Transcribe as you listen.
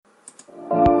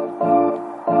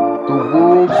The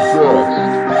world's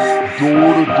best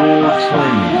door-to-door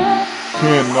training.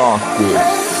 Can't knock this.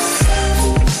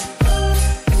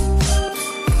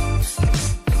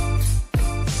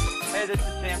 Hey, this is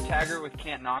Sam Taggart with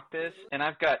Can't Knock This, and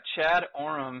I've got Chad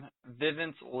Oram,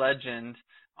 Vivint's legend,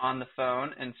 on the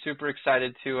phone, and super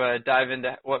excited to dive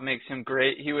into what makes him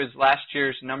great. He was last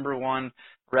year's #1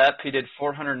 rep. He did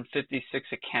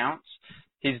 456 accounts.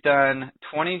 He's done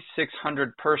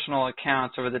 2,600 personal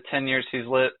accounts over the 10 years he's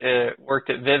worked at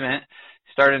Vivint.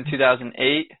 Started in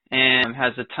 2008 and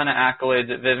has a ton of accolades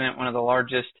at Vivint, one of the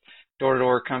largest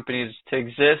door-to-door companies to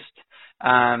exist.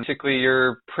 Basically,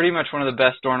 you're pretty much one of the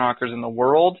best door knockers in the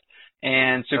world,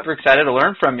 and super excited to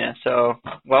learn from you. So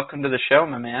welcome to the show,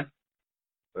 my man.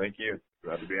 Thank you.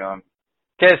 Glad to be on.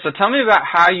 Okay, so tell me about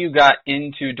how you got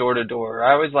into door-to-door.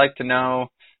 I always like to know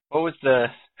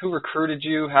who recruited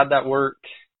you, how'd that work?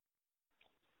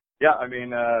 Yeah, I mean,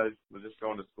 was just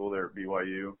going to school there at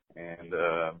BYU, and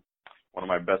one of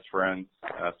my best friends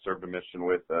served a mission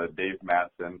with Dave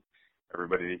Madsen.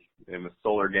 Everybody in the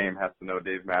solar game has to know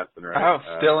Dave Madsen, right? Oh,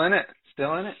 still in it.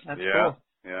 That's cool.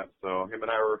 Yeah. So him and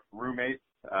I were roommates,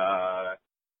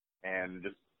 and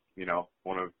just, you know,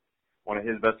 one of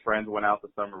his best friends went out the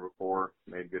summer before,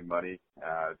 made good money,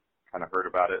 kind of heard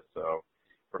about it. So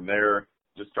from there,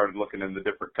 just started looking into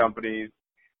different companies,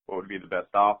 what would be the best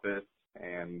office,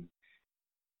 and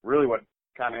really what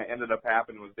kind of ended up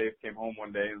happening was Dave came home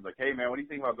one day and was like, "Hey man, what do you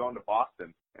think about going to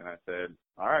Boston?" And I said,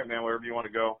 "All right, man, wherever you want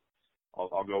to go,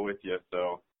 I'll go with you."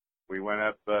 So we went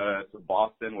up to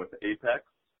Boston with Apex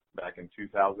back in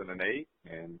 2008,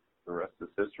 and the rest is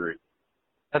history.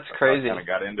 That's crazy. I kind of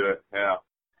got into it, yeah.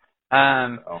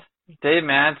 Dave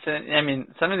Madsen, I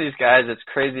mean, some of these guys, it's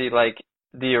crazy, like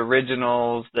the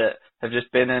originals that have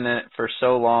just been in it for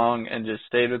so long and just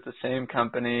stayed with the same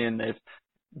company, and they've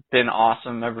been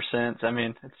awesome ever since. I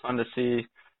mean, it's fun to see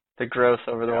the growth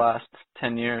over the last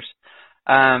 10 years.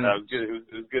 It was good.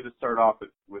 It was good to start off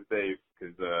with Dave,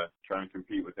 because trying to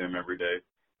compete with him every day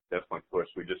definitely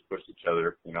pushed. We just pushed each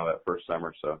other, you know, that first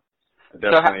summer. So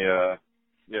definitely,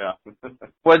 yeah.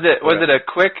 Was it a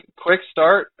quick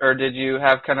start, or did you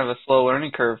have kind of a slow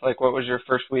learning curve? Like, what was your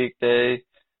first week, day?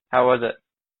 How was it?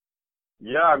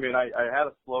 Yeah, I mean, I had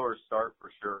a slower start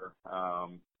for sure. I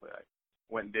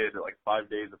went and did like 5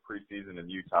 days of preseason in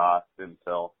Utah. Didn't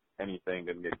sell anything.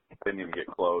 Didn't even get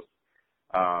close.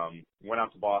 Went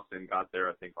out to Boston. Got there,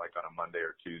 I think, like on a Monday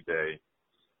or Tuesday.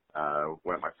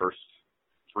 Went my first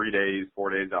 4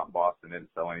 days out in Boston.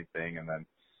 Didn't sell anything, and then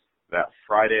that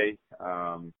Friday,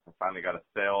 I finally got a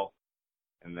sale,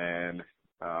 and then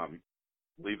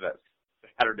leave that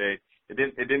Saturday. It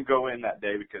didn't go in that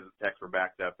day because the techs were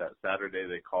backed up. That Saturday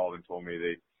they called and told me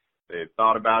they had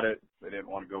thought about it. They didn't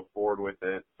want to go forward with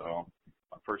it. So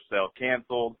my first sale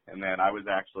canceled, and then I was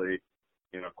actually,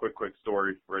 you know, quick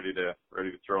story, ready to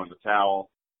throw in the towel.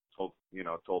 Told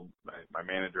my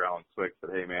manager Alan Swick, said,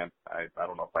 "Hey man, I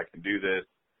don't know if I can do this."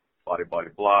 Blah blah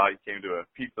blah. He came to a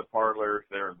pizza parlor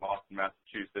there in Boston,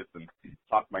 Massachusetts, and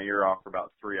talked my ear off for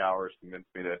about 3 hours.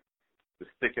 Convinced me to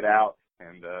stick it out,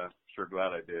 and sure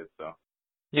glad I did. So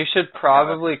you should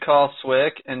probably call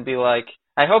Swick and be like,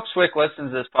 I hope Swick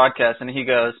listens to this podcast and he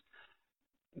goes,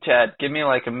 "Chad, give me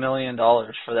like $1 million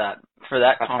for that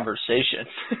conversation."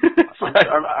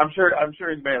 I'm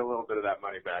sure he's made a little bit of that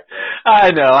money back. Right?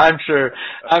 I know. I'm sure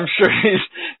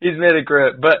he's made a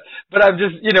grip, but I'm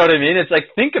just, you know what I mean? It's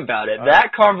like, think about it.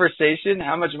 That conversation,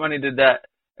 how much money did that,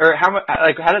 or how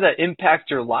did that impact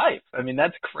your life? I mean,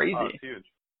 that's crazy. Oh, it's huge.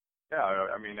 Yeah,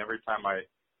 I mean, every time I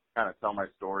kind of tell my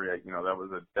story, you know, that was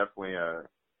definitely a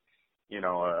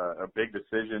big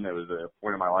decision. It was a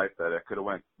point in my life that I could have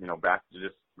went, you know,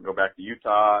 go back to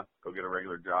Utah, go get a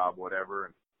regular job, whatever,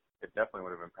 and it definitely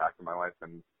would have impacted my life.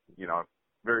 And, you know,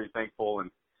 very thankful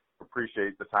and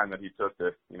appreciate the time that he took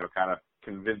to, you know, kind of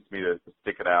convince me to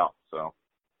stick it out. So.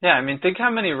 Yeah, I mean, think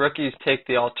how many rookies take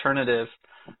the alternative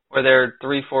where they're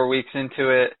 3-4 weeks into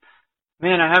it.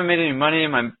 Man, I haven't made any money.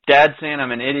 My dad's saying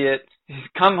I'm an idiot.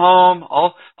 Come home.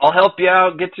 I'll help you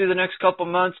out. Get through the next couple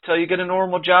months till you get a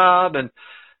normal job, and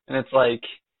it's like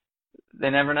they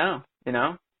never know, you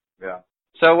know. Yeah.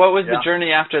 So what was the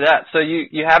journey after that? So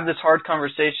you have this hard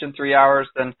conversation, 3 hours.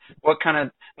 Then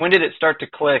when did it start to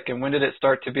click, and when did it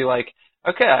start to be like,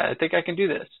 okay, I think I can do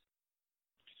this?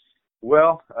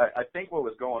 Well, I think what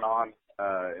was going on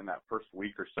in that first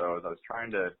week or so is I was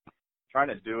trying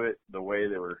to do it the way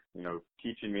they were, you know,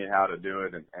 teaching me how to do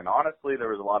it. And honestly, there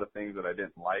was a lot of things that I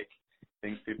didn't like,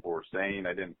 things people were saying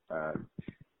I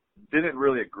didn't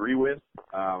really agree with.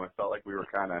 I felt like we were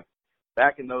kind of,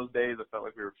 back in those days, I felt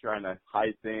like we were trying to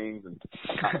hide things and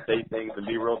not say things and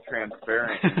be real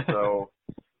transparent. And so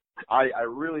I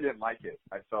really didn't like it.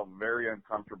 I felt very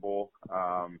uncomfortable.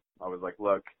 I was like,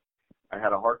 look, I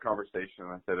had a hard conversation,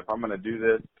 and I said, if I'm going to do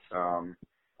this, I'm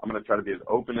going to try to be as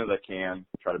open as I can,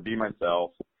 try to be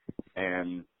myself,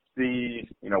 and see,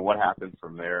 what happens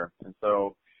from there. And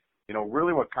so,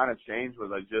 really what kind of changed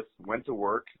was I just went to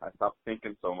work. I stopped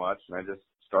thinking so much, and I just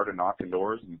started knocking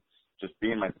doors and just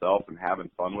being myself and having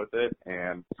fun with it.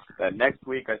 And that next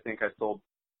week, I think I sold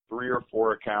 3 or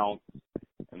 4 accounts.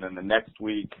 And then the next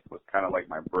week was kind of like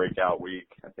my breakout week.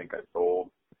 I think I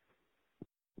sold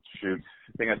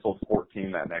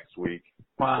 14 that next week.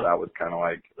 Wow. So that was kind of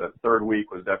like the third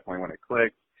week was definitely when it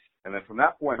clicked. And then from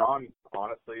that point on,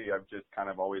 honestly, I've just kind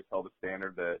of always held a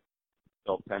standard that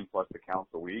sell 10 plus accounts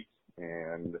a week.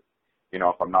 And,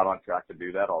 if I'm not on track to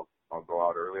do that, I'll go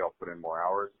out early. I'll put in more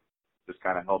hours. Just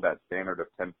kind of held that standard of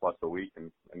 10 plus a week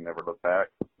and never looked back.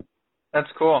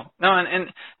 That's cool. No,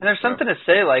 and there's something to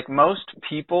say, like most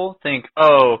people think,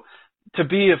 oh, to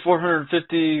be a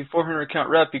 400 account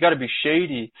rep, you got to be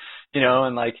shady,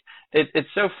 and like it's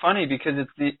so funny because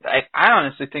I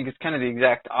honestly think it's kind of the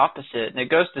exact opposite. And it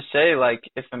goes to say, like,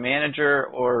 if a manager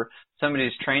or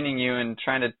somebody's training you and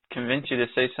trying to convince you to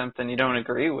say something you don't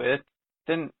agree with,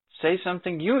 then say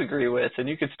something you agree with and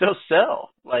you can still sell.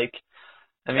 Like,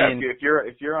 I mean, if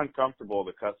you're uncomfortable,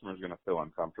 the customer's going to feel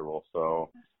uncomfortable. So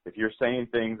if you're saying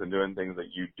things and doing things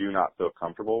that you do not feel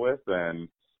comfortable with, then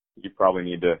you probably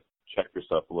need to check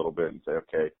yourself a little bit and say,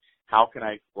 okay, how can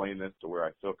I explain this to where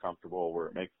I feel comfortable, where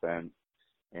it makes sense?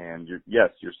 And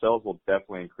your sales will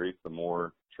definitely increase the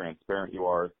more transparent you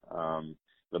are,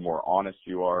 the more honest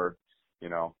you are,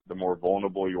 the more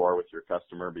vulnerable you are with your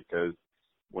customer, because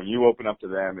when you open up to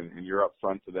them and you're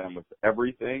upfront to them with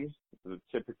everything,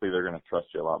 typically they're going to trust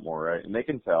you a lot more, right? And they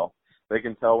can tell. They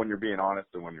can tell when you're being honest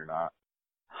and when you're not.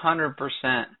 100%.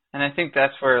 And I think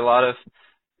that's where a lot of,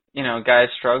 guys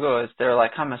struggle is they're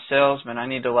like, I'm a salesman. I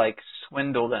need to like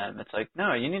swindle them. It's like,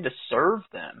 no, you need to serve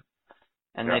them.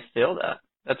 And they feel that.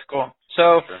 That's cool.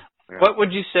 So Sure. Yeah. what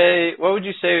would you say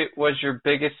was your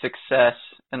biggest success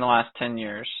in the last 10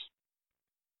 years?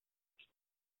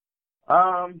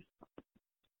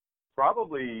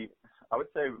 Probably, I would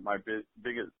say my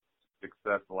biggest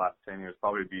success the last 10 years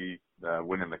probably be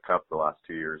winning the cup the last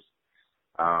 2 years.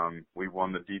 We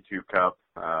won the D2 Cup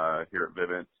here at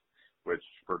Vivint, which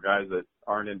for guys that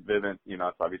aren't in Vivint,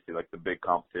 it's obviously like the big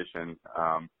competition.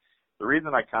 The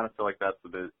reason I kind of feel like that's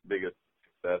the biggest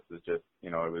success is just,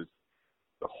 it was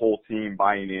the whole team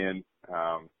buying in,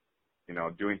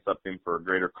 doing something for a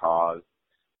greater cause.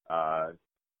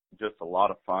 Just a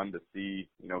lot of fun to see,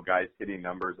 guys hitting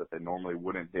numbers that they normally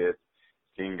wouldn't hit,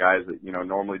 seeing guys that,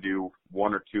 normally do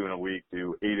 1 or 2 in a week,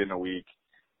 do 8 in a week,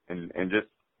 and just,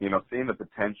 seeing the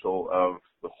potential of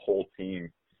the whole team.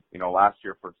 Last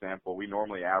year, for example, we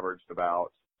normally averaged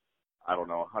about,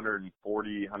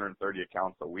 140, 130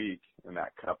 accounts a week. In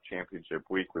that Cup Championship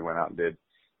week, we went out and did,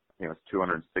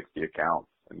 260 accounts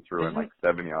and threw in like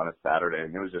 70 on a Saturday.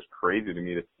 And it was just crazy to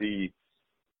me to see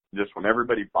just when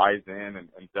everybody buys in and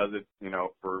does it,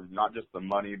 for not just the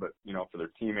money, but, for their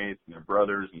teammates and their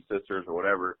brothers and sisters or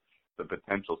whatever, the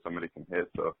potential somebody can hit.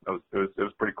 So it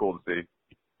was pretty cool to see.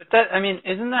 But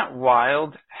isn't that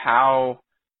wild how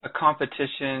a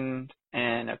competition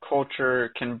and a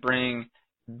culture can bring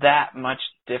that much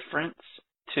difference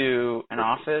to an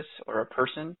office or a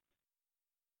person?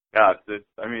 Yeah,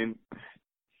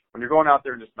 when you're going out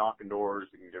there and just knocking doors,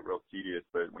 it can get real tedious.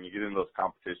 But when you get into those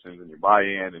competitions and you buy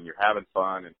in and you're having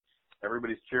fun and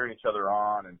everybody's cheering each other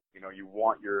on, and you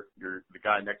want the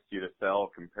guy next to you to sell,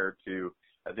 compared to,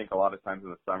 I think a lot of times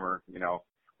in the summer,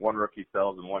 one rookie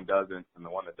sells and one doesn't, and the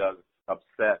one that does is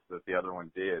upset that the other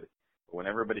one did. But when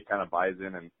everybody kind of buys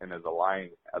in and is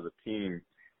aligned as a team,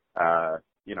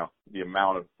 the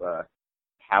amount of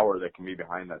power that can be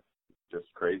behind that's just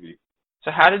crazy.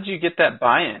 So how did you get that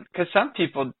buy-in? Because some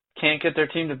people can't get their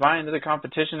team to buy into the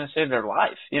competition to save their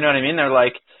life. You know what I mean? They're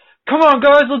like, come on,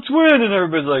 guys, let's win. And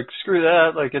everybody's like, screw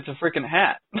that. Like, it's a freaking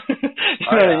hat. You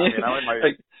know what I mean? I went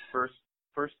my first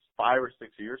 5 or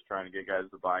 6 years trying to get guys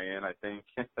to buy in. I think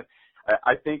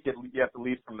you have to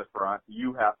lead from the front.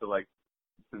 You have to, like,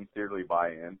 sincerely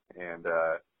buy in. And,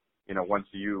 once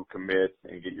you commit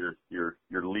and get your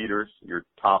leaders, your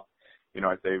top,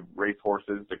 I say race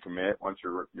horses to commit. Once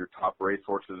your top race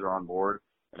horses are on board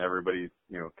and everybody's,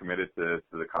 committed to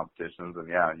the competitions, and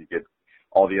you get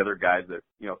all the other guys that,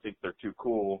 think they're too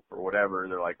cool or whatever.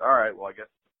 They're like, all right, well, I guess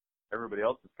everybody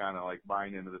else is kind of like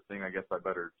buying into this thing. I guess I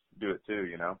better do it too,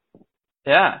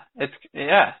 Yeah,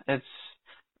 it's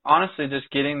honestly just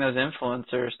getting those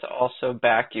influencers to also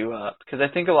back you up. Because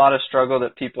I think a lot of struggle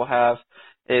that people have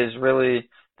is really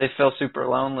they feel super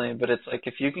lonely. But it's like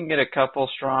if you can get a couple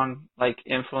strong like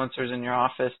influencers in your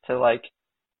office to like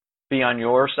be on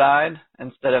your side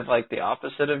instead of like the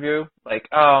opposite of you, like,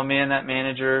 oh man, that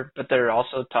manager, but they're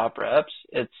also top reps,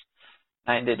 it's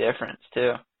night and day difference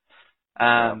too.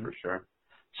 Yeah, for sure.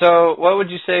 So what would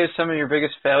you say is some of your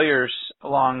biggest failures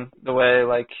along the way?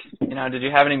 Like, did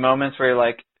you have any moments where you're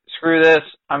like, screw this,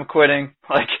 I'm quitting,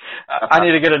 like I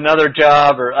need to get another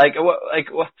job, or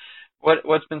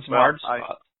what's been some hard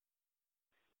spots?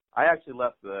 I actually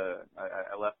left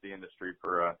I left the industry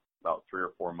for about 3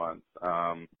 or 4 months.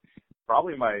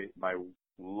 Probably my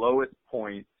lowest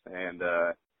point, and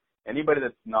anybody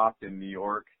that's knocked in New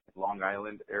York, Long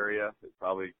Island area,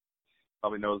 probably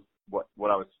knows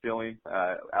what I was feeling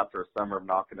after a summer of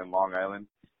knocking in Long Island.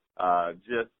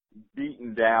 Just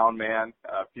beaten down, man.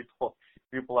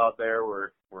 People out there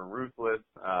were ruthless.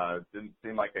 Didn't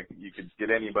seem like you could get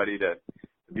anybody to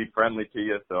be friendly to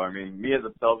you. So, I mean, me as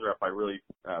a sales rep, I really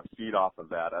feed off of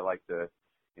that. I like to,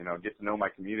 get to know my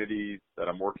communities that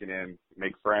I'm working in,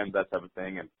 make friends, that type of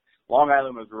thing. And Long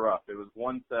Island was rough. It was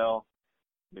one sell,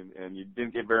 and you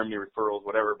didn't get very many referrals,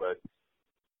 whatever. But,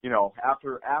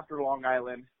 after Long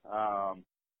Island,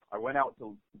 I went out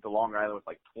to Long Island with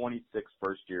like 26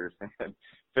 first years and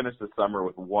finished the summer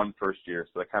with 1 first year.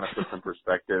 So that kind of puts in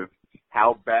perspective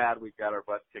how bad we got our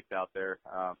butts kicked out there.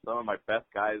 Some of my best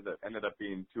guys that ended up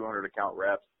being 200 account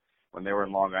reps when they were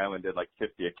in Long Island did like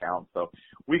 50 accounts. So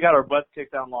we got our butts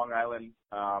kicked out in Long Island.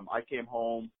 I came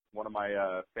home. One of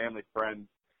my family friends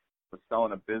was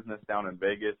selling a business down in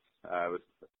Vegas. It was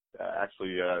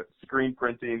actually screen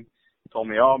printing. Told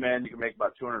me, oh man, you can make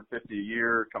about $250 a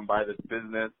year. Come buy this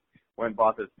business. Went and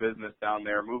bought this business down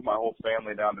there. Moved my whole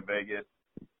family down to Vegas.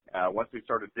 Once we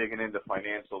started digging into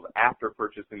financials after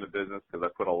purchasing the business, because I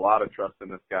put a lot of trust in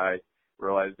this guy,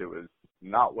 realized it was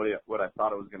not what I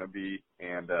thought it was going to be.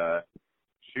 And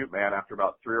shoot, man, after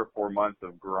about 3 or 4 months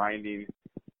of grinding,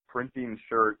 printing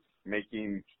shirts,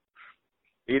 making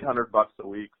 $800 a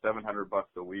week, $700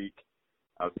 a week,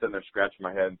 I was sitting there scratching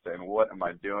my head and saying, what am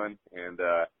I doing? And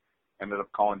ended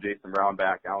up calling Jason Brown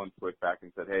back, Alan Swick back,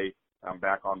 and said, hey, I'm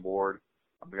back on board.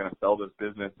 I'm going to sell this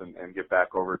business and get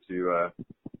back over to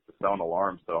selling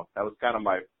alarms. So that was kind of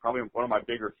probably one of my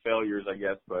bigger failures, I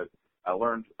guess, but I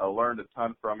learned a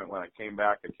ton from it when I came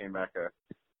back. I came back a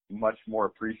much more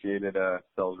appreciated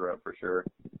sales rep for sure.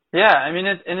 Yeah, I mean,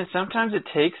 sometimes it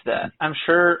takes that. I'm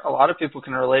sure a lot of people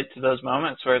can relate to those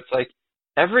moments where it's like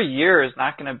every year is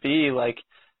not going to be like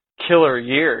killer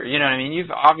year. You know what I mean?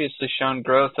 You've obviously shown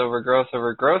growth over growth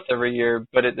over growth every year,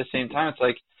 but at the same time, it's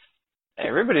like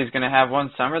everybody's going to have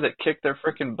one summer that kicked their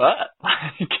freaking butt.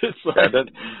 It's like,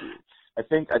 I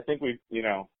think we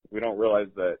don't realize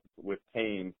that with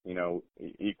pain,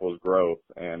 equals growth.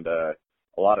 And a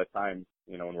lot of times,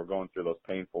 when we're going through those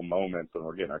painful moments when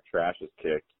we're getting our trashes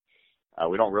kicked,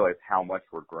 we don't realize how much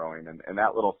we're growing. And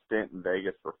that little stint in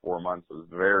Vegas for 4 months was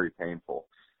very painful.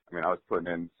 I mean, I was putting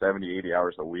in 70, 80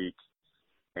 hours a week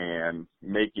and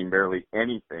making barely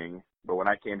anything. But when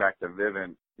I came back to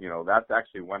Vivint, that's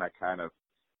actually when I kind of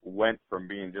went from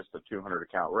being just a 200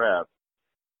 account rep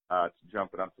to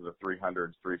jumping up to the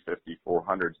 300s, 350,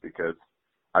 400s, because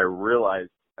I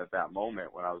realized at that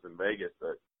moment when I was in Vegas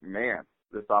that, man,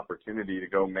 this opportunity to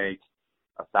go make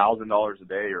 $1,000 a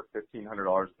day or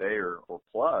 $1,500 a day or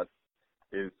plus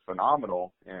is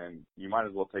phenomenal, and you might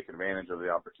as well take advantage of the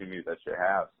opportunity that you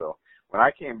have. So when I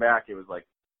came back, it was like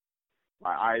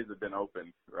my eyes had been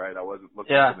opened, right? I wasn't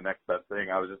looking for the next best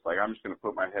thing. I was just like, I'm just going to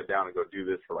put my head down and go do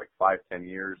this for like 5-10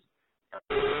 years,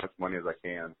 as much money as I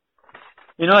can.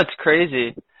 You know what's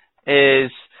crazy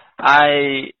is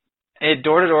at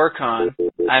Door-to-Door Con,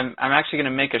 I'm actually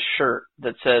going to make a shirt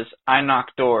that says I knock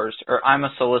doors or I'm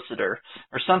a solicitor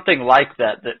or something like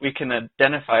that we can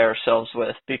identify ourselves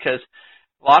with, because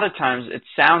a lot of times it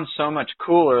sounds so much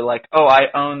cooler, like, oh, I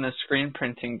own this screen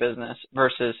printing business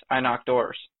versus I knock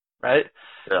doors, right?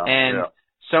 Yeah, and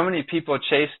so many people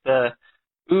chase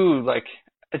like,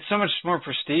 it's so much more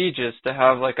prestigious to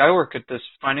have, like, I work at this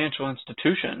financial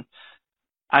institution,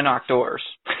 I knock doors.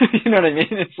 You know what I mean?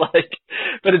 It's like,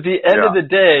 but at the end of the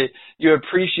day, you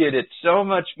appreciate it so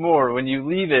much more when you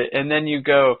leave it and then you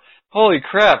go, holy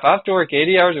crap, I have to work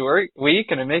 80 hours a week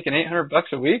and I'm making $800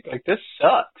 a week? Like, this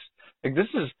sucks. Like, this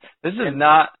is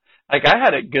not, like, I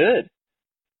had it good.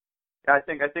 Yeah, I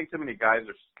think too many guys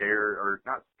are scared, or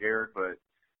not scared, but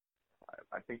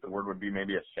I think the word would be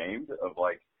maybe ashamed of,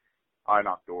 like, I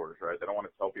knock doors, right? They don't want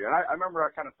to tell people. And I remember I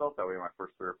kind of felt that way in my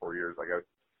first 3 or 4 years. Like, I would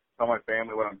tell my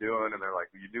family what I'm doing, and they're like,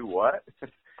 you do what?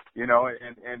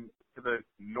 And to the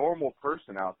normal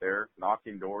person out there,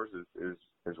 knocking doors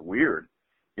is weird,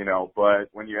 but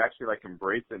when you actually, like,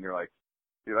 embrace it and you're like,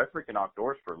 dude, I freaking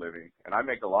outdoors for a living, and I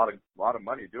make a lot of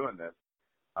money doing this.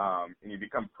 And you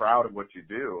become proud of what you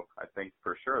do. I think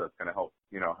for sure that's going to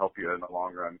help you in the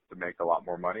long run to make a lot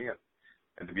more money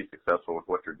and to be successful with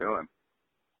what you're doing.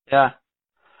 Yeah.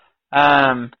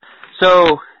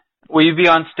 So will you be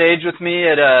on stage with me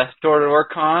at Door-to-Door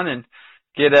Con and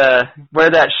wear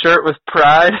that shirt with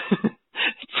pride?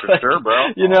 For sure, bro.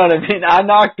 You know what I mean? I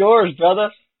knock doors,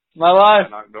 brother. My life. I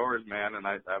knock doors, man, and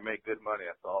I make good money.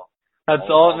 That's all. That's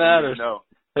all that matters.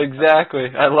 Exactly.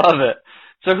 I love it.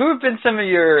 So who have been some of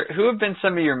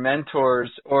your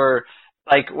mentors, or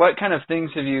like what kind of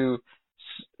things have you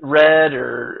read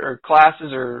or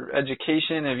classes or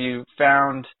education have you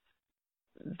found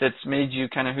that's made you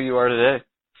kind of who you are today?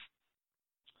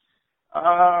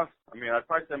 I mean, I'd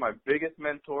probably say my biggest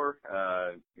mentor,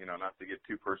 not to get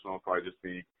too personal, would probably just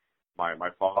be my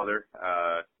father.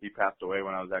 He passed away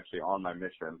when I was actually on my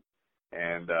mission,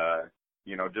 and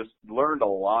just learned a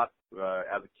lot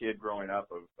as a kid growing up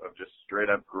of just straight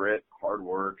up grit, hard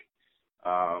work.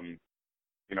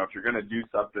 If you're going to do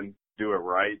something, do it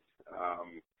right.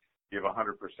 Give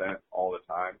 100% all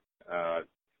the time.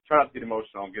 Try not to get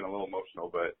emotional. I'm getting a little emotional,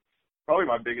 but probably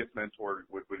my biggest mentor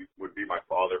would be my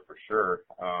father for sure.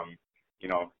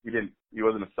 He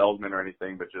wasn't a salesman or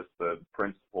anything, but just the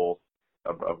principle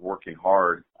of working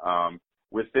hard.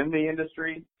 Within the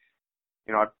industry,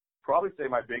 I'd probably say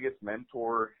my biggest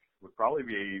mentor would probably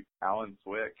be Alan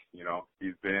Swick.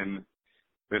 He's been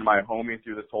my homie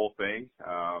through this whole thing.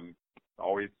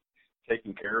 Always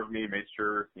taking care of me, made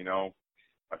sure,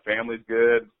 my family's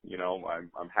good.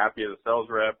 I'm happy as a sales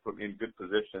rep, put me in good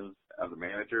positions as a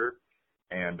manager,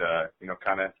 and,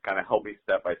 kind of helped me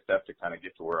step by step to kind of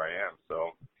get to where I am.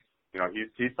 So,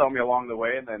 he's helped me along the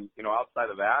way. And then, outside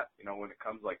of that, when it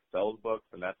comes to like sales books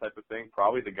and that type of thing,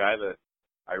 probably the guy that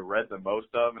I read the most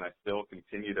of and I still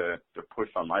continue to push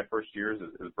on my first years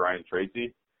is Brian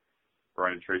Tracy.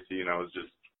 Brian Tracy, is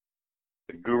just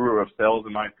the guru of sales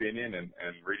in my opinion, and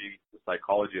reading the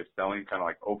psychology of selling kind of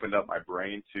like opened up my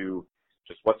brain to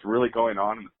just what's really going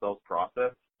on in the sales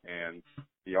process and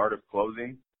the art of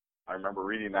closing. I remember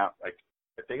reading that, I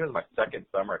think it was my second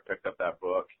summer I picked up that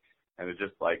book, and it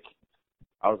just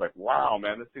I was like, wow,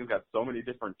 man, this thing's got so many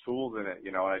different tools in it,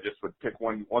 and I just would pick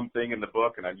one thing in the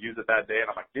book and I'd use it that day, and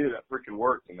I'm like, dude, that freaking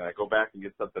works. And then I go back and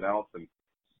get something else, and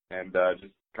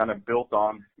just kind of built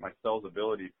on my sales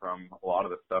ability from a lot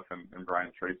of the stuff in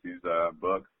Brian Tracy's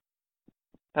books.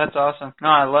 That's awesome. No,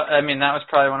 I mean, that was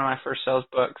probably one of my first sales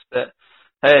books that,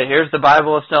 hey, here's the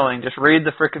Bible of selling. Just read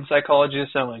the freaking psychology of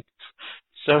selling.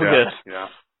 So good. Yeah.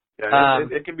 Yeah,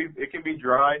 it can be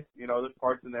dry. There's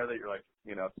parts in there that you're like,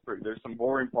 there's some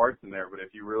boring parts in there, but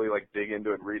if you really dig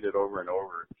into it and read it over and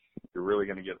over, you're really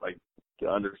going to get to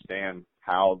understand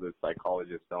how the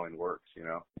psychology of selling works.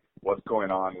 What's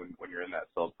going on when you're in that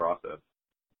sales process.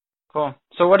 Cool.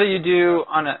 So what do you do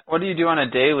on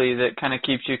a daily that kind of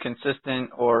keeps you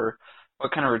consistent, or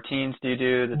what kind of routines do you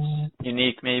do that's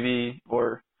unique maybe,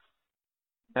 or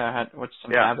what's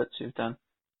some habits you've done?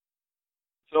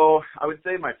 So I would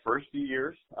say my first few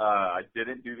years, I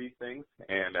didn't do these things.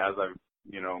 And as I've,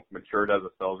 matured as a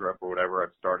sales rep or whatever,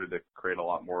 I've started to create a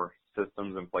lot more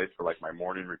systems in place for my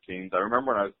morning routines. I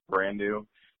remember when I was brand new,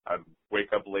 I'd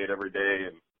wake up late every day.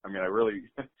 And I mean, I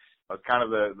was kind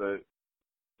of the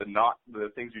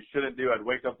things you shouldn't do. I'd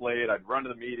wake up late, I'd run to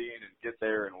the meeting and get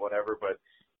there and whatever. But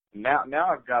now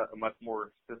I've got a much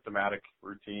more systematic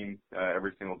routine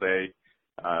every single day.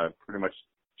 Pretty much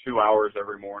 2 hours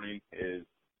every morning is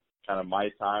kind of my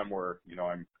time where,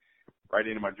 I'm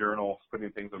writing in my journal,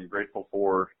 putting things I'm grateful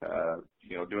for,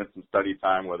 doing some study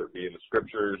time, whether it be in the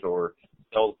scriptures or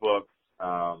sales books.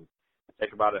 I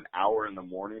take about an hour in the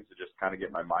morning to just kind of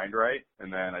get my mind right.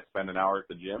 And then I spend an hour at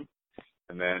the gym.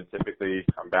 And then typically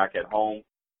I'm back at home.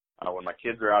 When my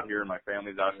kids are out here and my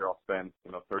family's out here, I'll spend,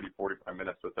 30, 45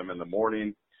 minutes with them in the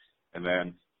morning. And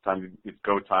then it's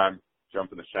go time,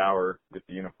 jump in the shower, get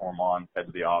the uniform on, head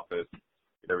to the office,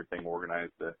 get everything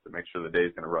organized to make sure the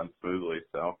day's going to run smoothly.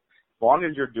 So as long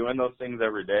as you're doing those things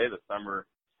every day, the summer's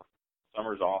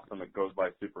awesome. It goes by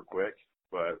super quick.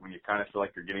 But when you kind of feel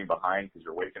like you're getting behind because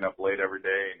you're waking up late every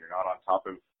day and you're not on top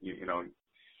of,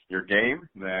 your game,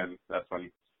 then that's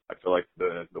when I feel like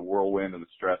the whirlwind and the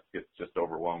stress gets just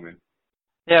overwhelming.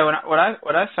 Yeah, what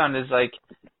I found is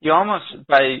you almost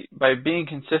by being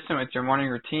consistent with your morning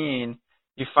routine,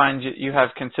 you find you have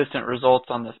consistent results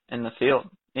in the field.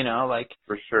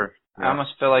 For sure. Yeah. I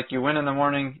almost feel like you win in the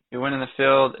morning, you win in the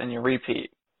field, and you repeat.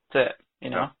 That's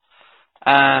it. Yeah.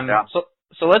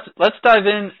 So let's dive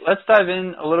in. Let's dive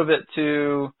in a little bit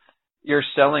to your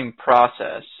selling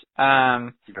process.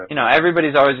 Okay.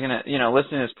 Everybody's always going to,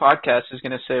 listening to this podcast is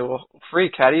going to say, well,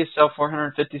 freak, how do you sell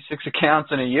 456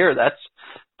 accounts in a year? That's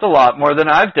a lot more than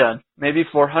I've done. Maybe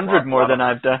 400 more than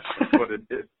I've done. That's what it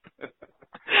is.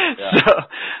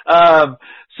 Yeah.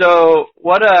 So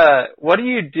what do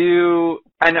you do?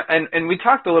 And we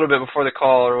talked a little bit before the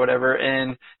call or whatever,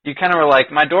 and you kind of were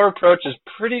like, my door approach is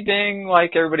pretty dang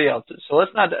like everybody else's. So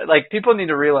let's not, people need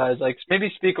to realize,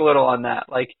 maybe speak a little on that.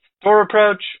 Door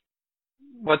approach,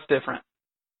 what's different?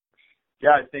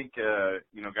 Yeah, I think,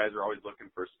 guys are always looking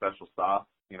for special sauce.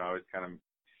 I always kind of,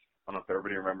 I don't know if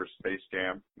everybody remembers Space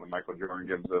Jam when Michael Jordan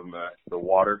gives them the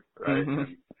water, right? Mm-hmm.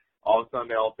 And all of a sudden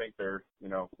they all think they're,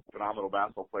 phenomenal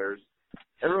basketball players.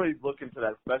 Everybody's looking for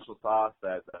that special sauce,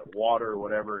 that water or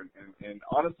whatever. And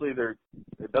honestly,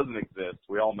 it doesn't exist.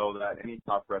 We all know that. Any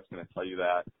top rep's going to tell you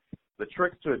that. The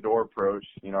tricks to a door approach,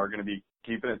 are going to be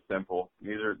keeping it simple.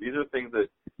 These are things that,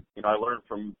 I learned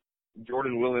from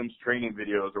Jordan Williams training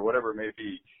videos or whatever it may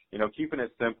be. Keeping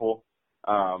it simple.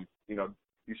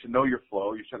 You should know your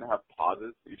flow. You shouldn't have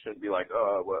pauses. You shouldn't be like,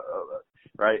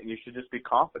 right? And you should just be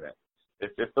confident.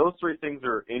 If those three things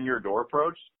are in your door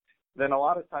approach, then a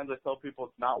lot of times I tell people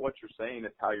it's not what you're saying,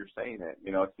 it's how you're saying it.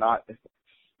 It's not,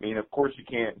 of course you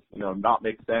can't, not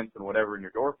make sense and whatever in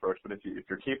your door approach, but if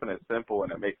you're keeping it simple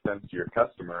and it makes sense to your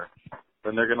customer,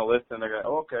 then they're going to listen. They're going to,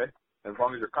 okay. As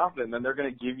long as you're confident, then they're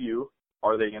going to give you,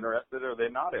 are they interested or are they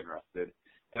not interested?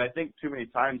 And I think too many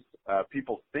times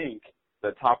people think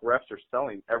that top reps are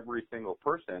selling every single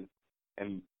person,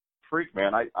 and freak,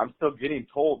 man, I'm still getting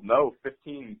told no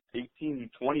 15, 18,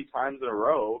 20 times in a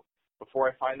row before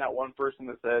I find that one person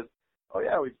that says, oh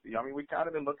yeah, we kind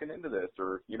of been looking into this,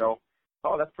 or,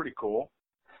 oh, that's pretty cool.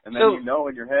 And then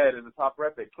in your head as a top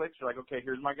rep, it clicks. You're like, okay,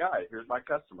 here's my guy. Here's my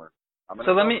customer. I'm going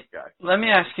to sell this guy. Let me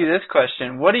ask you this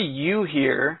question. What do you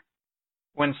hear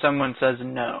when someone says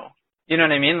no? You know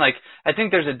what I mean? I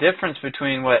think there's a difference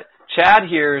between what Chad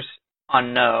hears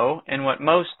on no and what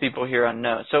most people hear on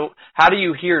no. So how do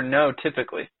you hear no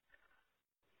typically?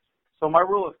 So my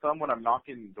rule of thumb when I'm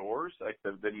knocking doors,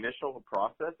 the initial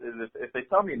process is if they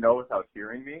tell me no without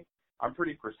hearing me, I'm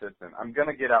pretty persistent. I'm going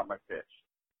to get out my pitch.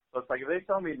 So it's if they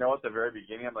tell me no at the very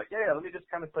beginning, I'm like, yeah, let me just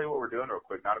kind of tell you what we're doing real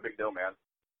quick. Not a big deal, man.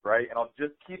 Right? And I'll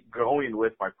just keep going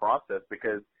with my process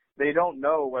because they don't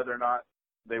know whether or not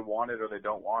they want it or they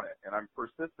don't want it. And I'm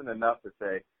persistent enough to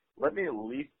say, let me at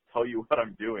least tell you what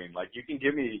I'm doing. You can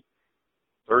give me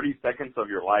 30 seconds of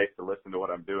your life to listen to what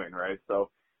I'm doing, right? So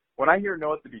when I hear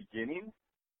no at the beginning,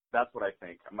 that's what I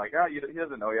think. I'm like, he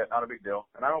doesn't know yet, not a big deal.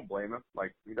 And I don't blame him.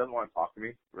 He doesn't want to talk to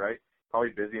me, right? Probably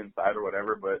busy inside or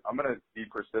whatever, but I'm going to be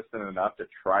persistent enough to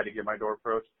try to get my door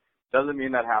approach. Doesn't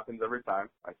mean that happens every time.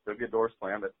 I still get doors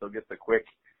slammed. I still get the quick,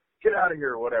 get out of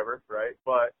here or whatever, right?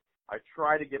 But I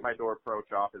try to get my door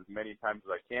approach off as many times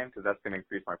as I can because that's going to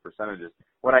increase my percentages.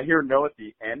 When I hear no at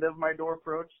the end of my door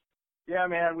approach, yeah,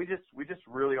 man, we just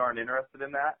really aren't interested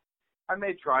in that. I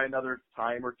may try another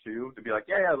time or two to be like,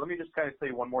 yeah, let me just kind of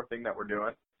say one more thing that we're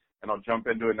doing, and I'll jump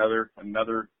into another,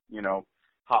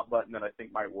 hot button that I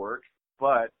think might work.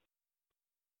 But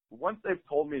once they've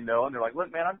told me no, and they're like,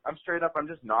 look, man, I'm straight up, I'm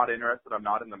just not interested, I'm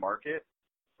not in the market.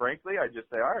 Frankly, I just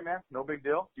say, all right, man, no big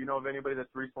deal. Do you know of anybody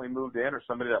that's recently moved in or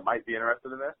somebody that might be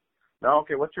interested in this? No,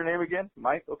 okay, what's your name again?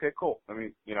 Mike? Okay, cool.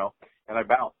 And I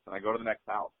bounce and I go to the next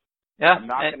house. Yeah. I'm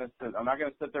not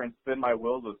gonna sit there and spin my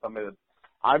wheels with somebody that's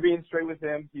I'm being straight with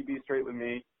him, he being straight with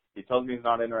me. He tells me he's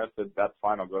not interested, that's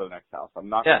fine, I'll go to the next house. I'm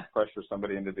not gonna pressure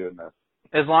somebody into doing this.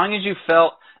 As long as you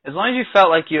felt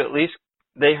like you at least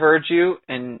they heard you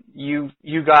and you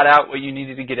got out what you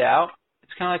needed to get out,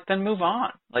 it's kinda then move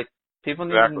on. People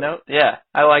need to know. Yeah,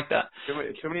 I like that.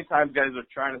 Too many times guys are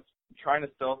trying to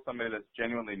sell somebody that's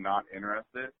genuinely not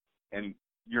interested, and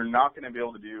you're not going to be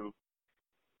able to do,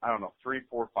 3,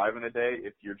 4, 5 in a day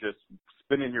if you're just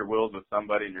spinning your wheels with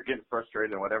somebody and you're getting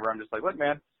frustrated and whatever. I'm just like, look,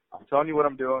 man, I'm telling you what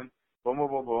I'm doing. Boom, boom,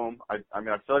 boom, boom. I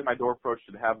feel like my door approach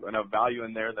should have enough value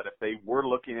in there that if they were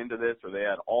looking into this or they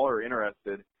are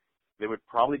interested, they would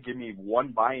probably give me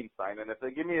one buying sign. And if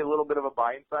they give me a little bit of a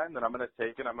buying sign, then I'm going to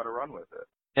take it. I'm going to run with it.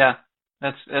 Yeah.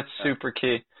 That's super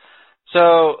key.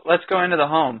 So let's go into the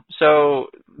home. So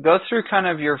go through kind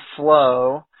of your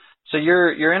flow. So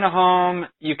you're in a home,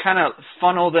 you kind of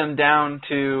funnel them down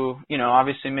to,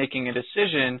 obviously making a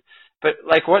decision, but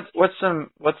what's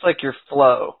your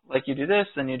flow? You do this,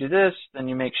 then you do this, then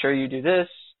you make sure you do this.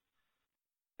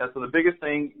 Yeah, so the biggest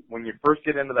thing when you first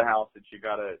get into the house that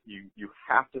you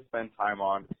have to spend time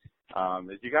on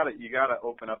is you gotta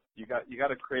open up, you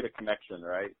gotta create a connection,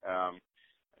 right?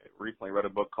 Recently read a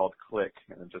book called Click,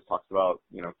 and it just talks about,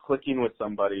 clicking with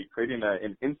somebody, creating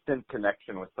an instant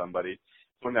connection with somebody.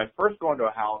 So when I first go into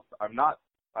a house, I'm not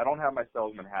I don't have my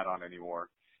salesman hat on anymore.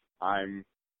 I'm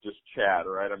just Chad,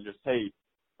 all right? I'm just, hey,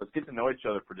 let's get to know each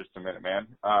other for just a minute, man.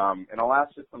 And I'll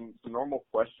ask you some normal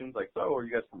questions like, so are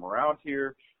you guys from around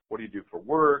here? What do you do for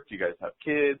work? Do you guys have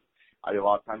kids? A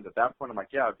lot of times at that point, I'm like,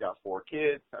 yeah, I've got 4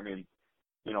 kids. I mean,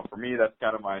 you know, for me, that's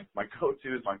kind of my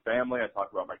go-to is my family. I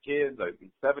talk about my kids. I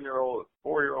have a 7-year-old, a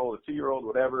 4-year-old, a 2-year-old,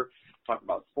 whatever. Talk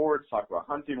about sports, talk about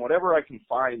hunting, whatever I can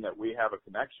find that we have a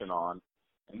connection on.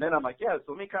 And then I'm like, yeah,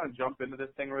 so let me kind of jump into this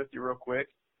thing with you real quick.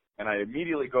 And I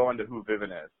immediately go into who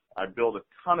Vivint is. I build a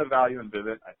ton of value in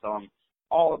Vivint. I tell them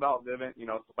all about Vivint, you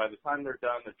know, so by the time they're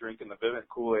done, they're drinking the Vivint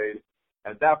Kool-Aid.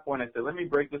 At that point, I say, let me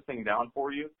break this thing down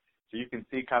for you so you can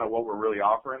see kind of what we're really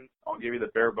offering. I'll give you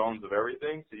the bare bones of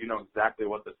everything so you know exactly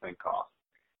what this thing costs.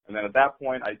 And then at that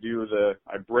point, I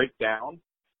break down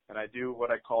and I do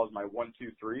what I call as my 1,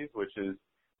 2, 3s, which is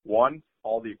 1,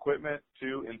 all the equipment,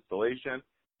 2, installation,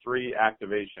 3,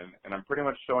 activation. And I'm pretty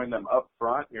much showing them up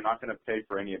front, you're not going to pay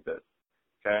for any of this,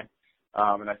 okay?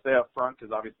 And I say up front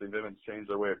because obviously Vivint's changed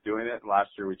their way of doing it.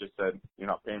 Last year we just said you're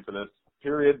not paying for this,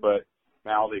 period, but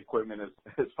now the equipment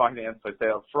is financed. So I say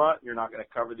up front, you're not going to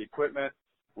cover the equipment.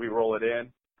 We roll it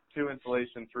in. 2,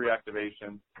 installation, 3,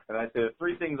 activation. And I say the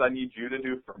 3 things I need you to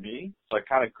do for me. So I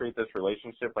kind of create this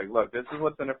relationship like, look, this is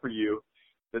what's in it for you.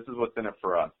 This is what's in it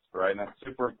for us, right? And that's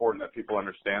super important that people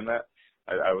understand that.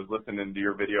 I was listening to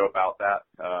your video about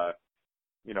that.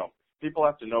 You know, people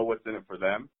have to know what's in it for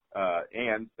them,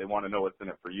 and they want to know what's in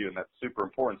it for you, and that's super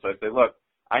important. So I say, look,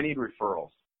 I need referrals.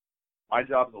 My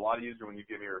job is a lot easier when you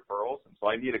give me referrals, and so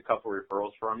I need a couple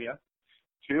referrals from you.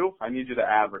 2, I need you to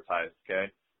advertise, okay?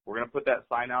 We're going to put that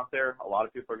sign out there. A lot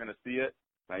of people are going to see it.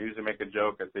 And I usually make a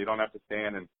joke. I say you don't have to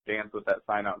stand and dance with that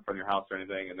sign out in front of your house or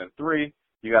anything. And then 3,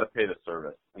 you got to pay the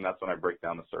service, and that's when I break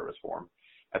down the service for them.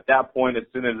 At that point, as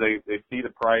soon as they see the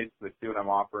price, they see what I'm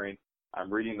offering,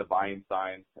 I'm reading the buying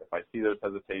signs. If I see there's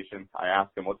hesitation, I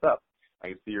ask them, what's up? I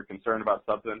can see you're concerned about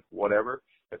something, whatever.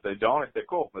 If they don't, I say,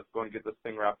 cool, let's go and get this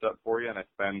thing wrapped up for you. And I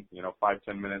spend,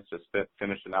 5-10 minutes just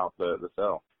finishing out the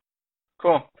sale.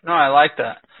 Cool. No, I like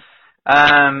that.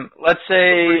 Let's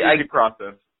say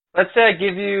Let's say I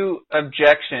give you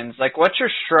objections. Like, what's your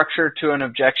structure to an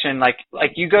objection? Like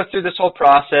you go through this whole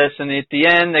process, and at the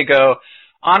end they go,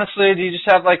 honestly, do you just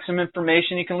have like some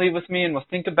information you can leave with me and we'll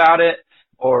think about it,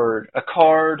 or a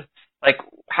card? Like,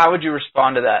 how would you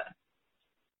respond to that?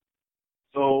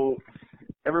 So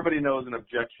everybody knows an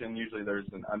objection. Usually there's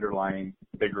an underlying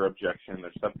bigger objection.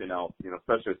 There's something else,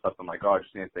 especially with something like, oh, I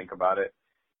just need to think about it.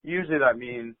 Usually that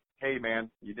means, hey man,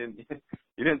 you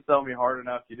didn't sell me hard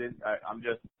enough.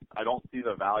 I don't see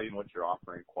the value in what you're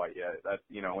offering quite yet. That's,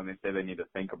 when they say they need to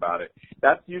think about it.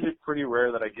 That's usually pretty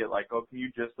rare that I get like, oh, can you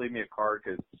just leave me a card?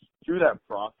 Because through that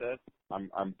process,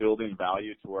 I'm building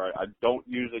value to where I don't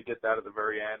usually get that at the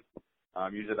very end.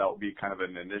 Usually that will be kind of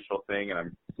an initial thing,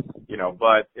 and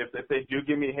but if they do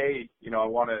give me, hey, I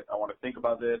want to think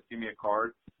about this, give me a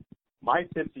card. My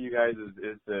tip to you guys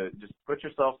is to just put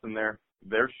yourselves in their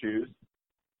shoes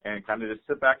and kind of just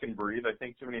sit back and breathe. I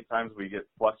think too many times we get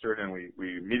flustered and we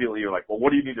immediately are like, well,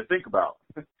 what do you need to think about?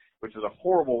 Which is a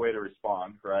horrible way to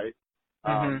respond, right?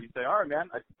 You say, all right, man,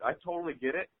 I totally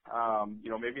get it.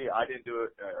 Maybe I didn't do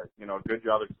a good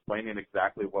job explaining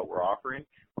exactly what we're offering,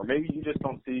 or maybe you just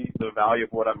don't see the value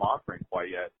of what I'm offering quite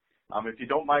yet. If you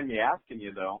don't mind me asking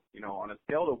you though, on a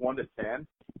scale of 1 to 10,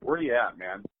 where are you at,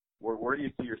 man? Where do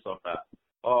you see yourself at?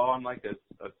 Oh, I'm like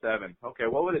a 7. Okay,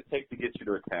 what would it take to get you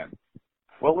to a 10?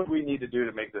 What would we need to do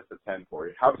to make this a 10 for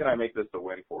you? How can I make this a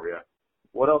win for you?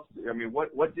 What else?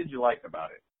 What did you like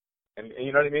about it? And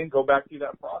you know what I mean? Go back through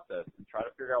that process and try to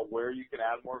figure out where you can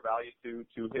add more value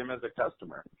to him as a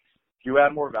customer. If you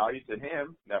add more value to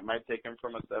him, that might take him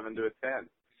from a 7 to a 10.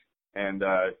 And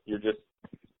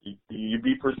you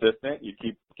be persistent, you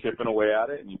keep chipping away at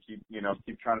it, and you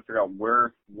keep trying to figure out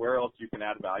where else you can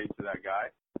add value to that guy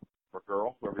or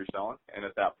girl, whoever you're selling. And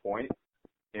at that point,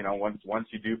 once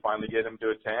you do finally get him to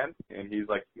a 10, and he's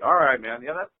like, all right, man,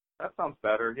 yeah, that sounds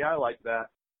better. Yeah, I like that.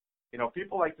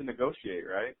 People like to negotiate,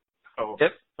 right? So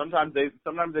yep. Sometimes they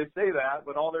say that,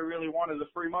 but all they really want is a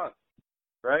free month,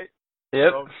 right?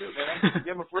 Yep. So shoot, man,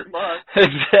 give him a free month.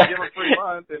 Exactly. Give him a free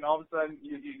month, and all of a sudden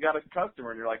you got a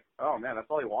customer, and you're like, oh man, that's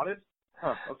all he wanted?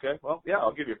 Huh? Okay, well, yeah,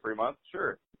 I'll give you a free month,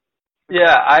 sure.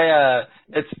 Yeah,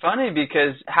 it's funny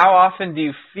because how often do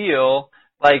you feel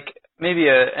like maybe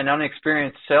an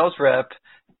unexperienced sales rep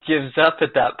gives up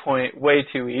at that point way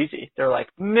too easy? They're like,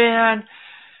 man,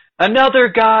 another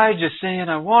guy just saying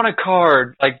I want a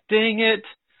card, like dang it.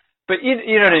 But you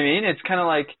know what I mean? It's kind of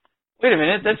like, wait a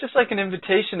minute, that's just like an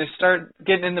invitation to start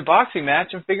getting in the boxing match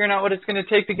and figuring out what it's going to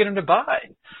take to get him to buy.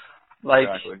 Like,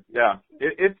 exactly. Yeah.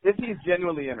 If he's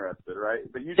genuinely interested, right?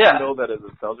 But you should yeah. know that as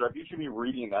a sales rep, you should be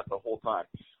reading that the whole time.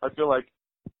 I feel like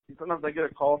sometimes I get a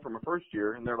call from a first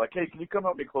year, and they're like, hey, can you come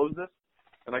help me close this?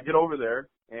 And I get over there,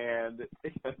 and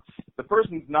the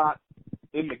person's not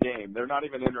in the game. They're not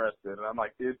even interested. And I'm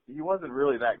like, dude, he wasn't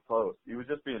really that close. He was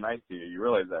just being nice to you. You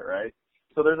realize that, right?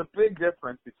 So there's a big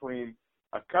difference between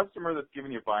a customer that's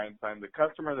giving you buying time, the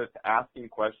customer that's asking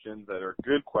questions that are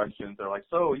good questions. They're like,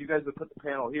 so you guys have put the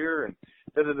panel here and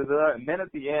da-da-da-da. And then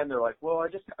at the end, they're like, well,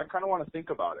 I kind of want to think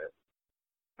about it.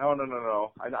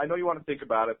 No. I know you want to think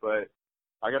about it, but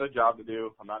I got a job to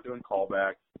do. I'm not doing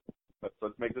callbacks.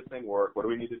 Let's make this thing work. What do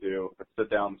we need to do? Let's sit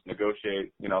down, let's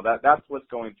negotiate. You know, that's what's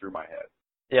going through my head.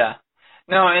 Yeah.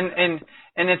 No, and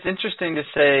it's interesting to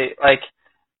say, like,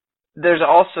 there's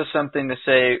also something to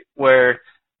say where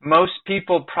most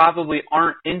people probably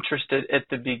aren't interested at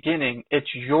the beginning.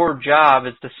 It's your job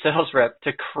as the sales rep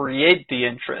to create the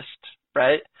interest,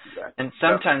 right? Exactly. And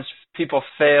sometimes people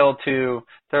fail to,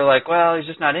 they're like, well, he's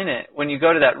just not in it. When you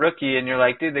go to that rookie and you're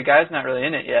like, dude, the guy's not really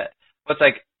in it yet. Well, it's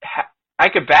like, I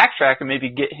could backtrack and maybe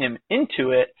get him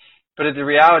into it, but the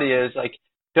reality is, like,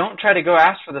 don't try to go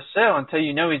ask for the sale until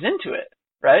you know he's into it,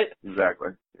 right? Exactly.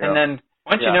 Yeah. And then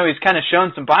once you know he's kind of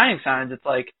shown some buying signs, it's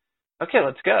like, okay,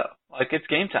 let's go. Like, it's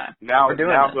game time. Now that.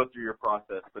 Go through your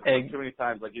process. But too many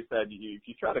times, like you said, if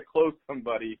you try to close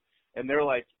somebody and they're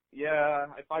like, yeah,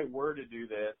 if I were to do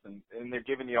this, and they're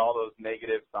giving you all those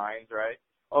negative signs, right?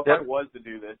 Oh, if I was to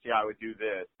do this, yeah, I would do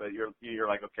this. But you're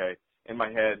like, okay, in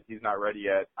my head, he's not ready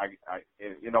yet.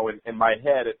 In my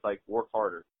head, it's like, work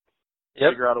harder.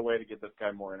 Figure out a way to get this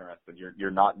guy more interested.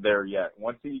 You're not there yet.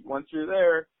 Once you're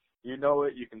there, you know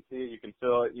it, you can see it, you can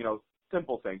feel it. You know,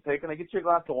 simple things. Hey, can I get you a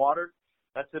glass of water?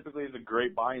 That typically is a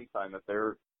great buying sign that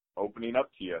they're opening up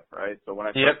to you, right? So when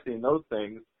I start seeing those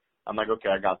things, I'm like, okay,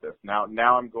 I got this. Now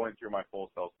I'm going through my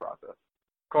full sales process.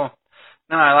 Cool.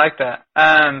 No, I like that.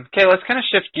 Okay, let's kind of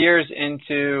shift gears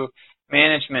into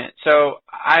management. So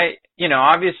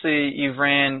obviously you've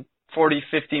ran 40,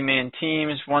 50-man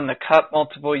teams, won the Cup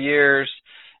multiple years.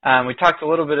 We talked a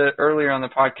little bit earlier on the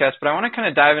podcast, but I want to kind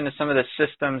of dive into some of the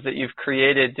systems that you've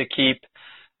created to keep,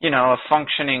 a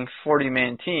functioning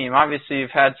 40-man team. Obviously,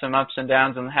 you've had some ups and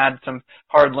downs and had some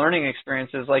hard learning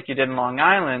experiences like you did in Long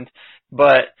Island,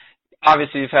 but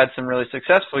obviously you've had some really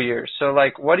successful years. So,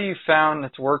 like, what do you found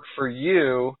that's worked for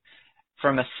you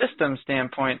from a system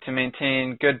standpoint to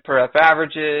maintain good per rep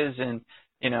averages and,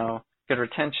 good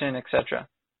retention, et cetera?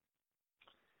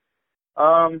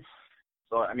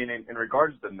 So, I mean, in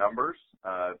regards to the numbers,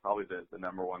 probably the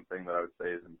number one thing that I would say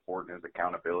is important is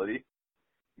accountability.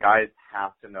 Guys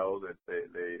have to know that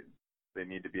they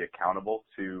need to be accountable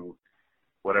to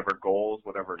whatever goals,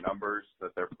 whatever numbers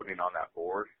that they're putting on that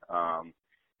board.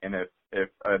 And if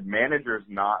a manager's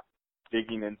not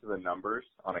digging into the numbers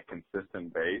on a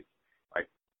consistent base, like,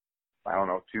 I don't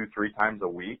know, 2-3 times a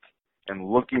week, and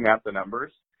looking at the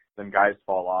numbers, then guys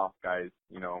fall off. Guys,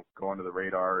 go under the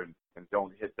radar and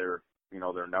don't hit their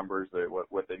numbers,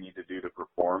 what they need to do to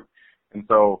perform. And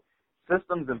so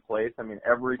systems in place. I mean,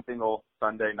 every single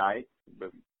Sunday night,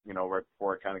 but, right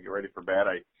before I kind of get ready for bed,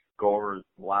 I go over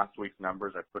last week's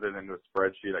numbers. I put it into a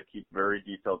spreadsheet. I keep very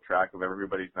detailed track of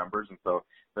everybody's numbers. And so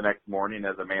the next morning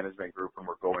as a management group and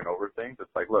we're going over things, it's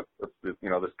like, look, this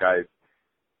guy's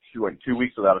went 2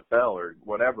 weeks without a sell or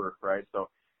whatever, right? So,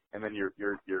 and then you're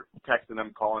texting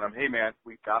them, calling them, hey man,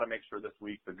 we got to make sure this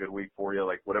week's a good week for you,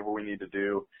 like whatever we need to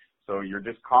do. So you're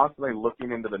just constantly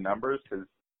looking into the numbers because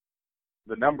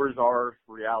the numbers are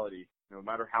reality. No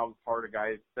matter how hard a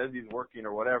guy says he's working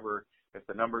or whatever, if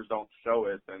the numbers don't show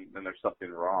it, then there's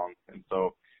something wrong. And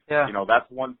so, that's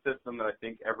one system that I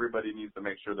think everybody needs to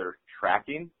make sure they're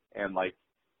tracking and, like,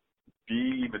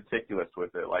 be meticulous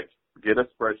with it. Like, get a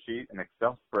spreadsheet, an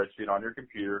Excel spreadsheet on your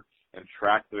computer and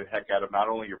track the heck out of not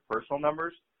only your personal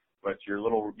numbers, but your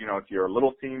little, if you're a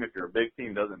little team, if you're a big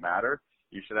team, doesn't matter.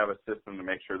 You should have a system to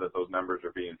make sure that those numbers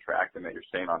are being tracked and that you're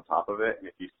staying on top of it. And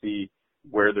if you see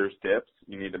where there's dips,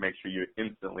 you need to make sure you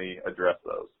instantly address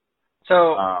those.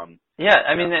 So, I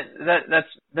mean,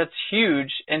 that's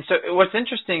huge. And so what's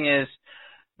interesting is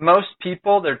most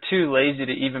people, they're too lazy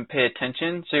to even pay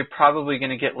attention, so you're probably going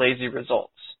to get lazy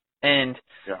results. And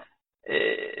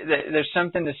there's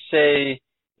something to say,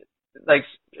 like,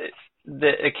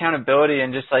 the accountability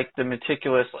and just, like, the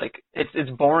meticulous, like, it's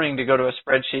boring to go to a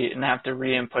spreadsheet and have to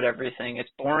re-input everything.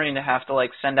 It's boring to have to, like,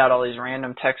 send out all these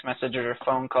random text messages or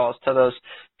phone calls to those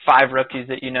 5 rookies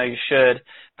that you should.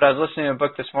 But I was listening to a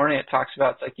book this morning. It talks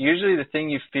about, it's like, usually the thing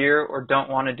you fear or don't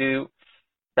want to do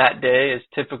that day is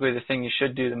typically the thing you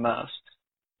should do the most,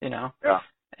 Yeah.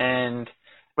 And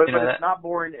but it's not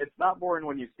boring. It's not boring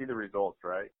when you see the results,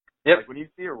 right? Yep. Like when you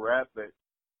see a rep that,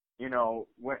 you know,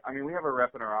 we have a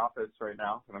rep in our office right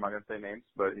now, and I'm not going to say names,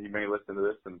 but he may listen to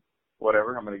this and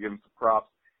whatever. I'm going to give him some props.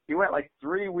 He went like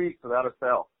 3 weeks without a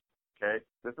sell. Okay.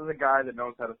 This is a guy that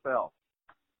knows how to sell.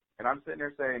 And I'm sitting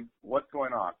there saying, what's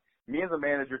going on? Me as a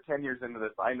manager 10 years into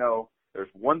this, I know there's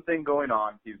one thing going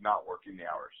on. He's not working the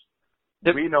hours.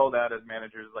 Yep. We know that as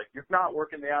managers, like, you're not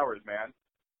working the hours, man.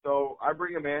 So I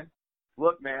bring him in.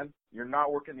 Look, man, you're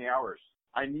not working the hours.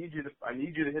 I need you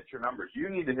to hit your numbers. You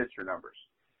need to hit your numbers.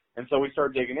 And so we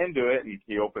start digging into it, and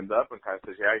he opens up and kind of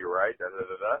says, yeah, you're right,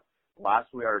 da-da-da-da.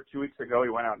 Last week, or 2 weeks ago, he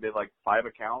went out and did like 5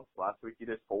 accounts. Last week he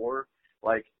did 4.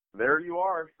 Like, there you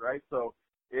are, right? So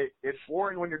it's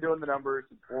boring when you're doing the numbers.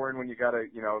 It's boring when you got to,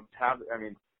 you know, it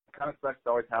kind of sucks to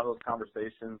always have those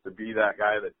conversations, to be that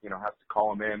guy that, you know, has to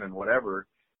call them in and whatever.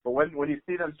 But when you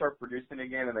see them start producing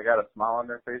again and they got a smile on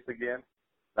their face again,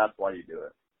 that's why you do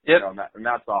it. Yep. You know, and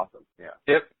that's awesome. Yeah.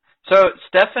 Yep. So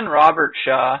Stephen Robert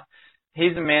Shaw,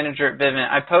 he's a manager at Vivint.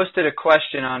 I posted a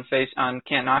question on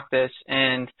Can't Knock This,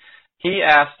 and he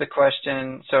asked the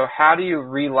question, so how do you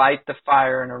relight the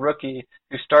fire in a rookie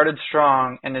who started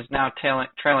strong and is now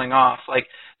trailing off? Like,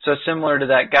 so similar to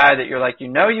that guy that you're like, you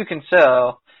know you can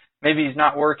sell, maybe he's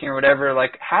not working or whatever.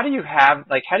 Like, how do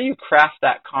you craft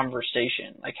that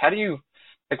conversation?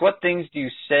 Like, what things do you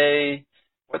say?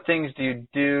 What things do you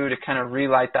do to kind of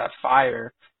relight that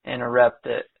fire in a rep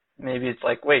that maybe it's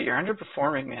like, wait, you're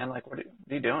underperforming, man. Like, what are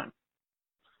you doing?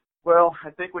 Well, I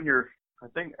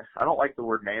don't like the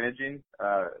word managing,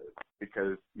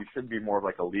 because you should be more of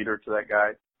like a leader to that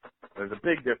guy. There's a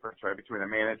big difference, right, between a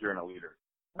manager and a leader,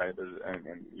 right?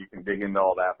 And you can dig into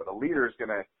all that, but a leader is going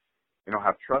to, you know,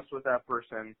 have trust with that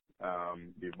person,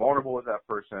 be vulnerable with that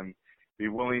person, be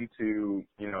willing to,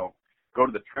 you know, go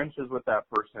to the trenches with that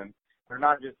person. They're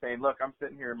not just saying, look, I'm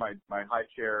sitting here in my high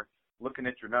chair looking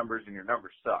at your numbers and your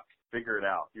numbers suck. Figure it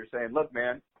out. You're saying, look,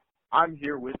 man, I'm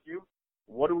here with you.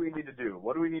 What do we need to do?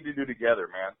 What do we need to do together,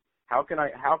 man? How can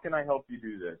I help you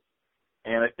do this?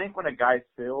 And I think when a guy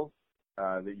feels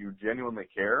that you genuinely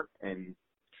care and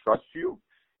trust you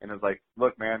and is like,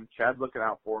 look, man, Chad's looking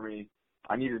out for me.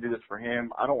 I need to do this for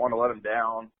him. I don't want to let him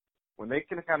down. When they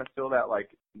can kind of feel that like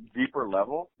deeper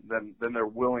level, then they're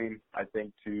willing, I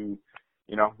think, to,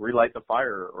 you know, relight the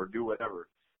fire or do whatever.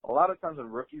 A lot of times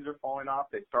when rookies are falling off,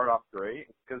 they start off great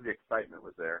because the excitement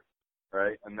was there,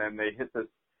 right? And then they hit this,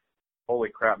 holy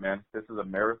crap, man, this is a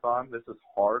marathon. This is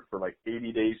hard for like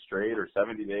 80 days straight or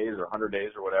 70 days or 100 days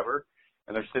or whatever.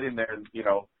 And they're sitting there and, you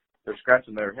know, they're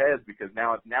scratching their heads because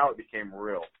now it became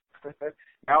real.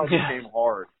 Now it became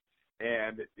hard.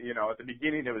 And, you know, at the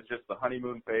beginning it was just the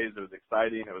honeymoon phase. It was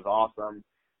exciting. It was awesome.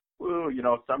 Woo, you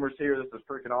know, summer's here. This is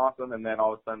freaking awesome. And then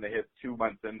all of a sudden they hit 2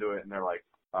 months into it and they're like,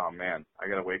 oh, man, I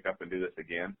got to wake up and do this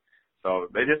again. So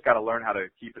they just got to learn how to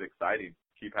keep it exciting,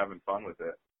 keep having fun with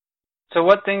it. So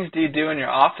what things do you do in your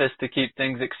office to keep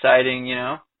things exciting, you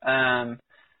know,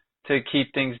 to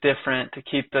keep things different, to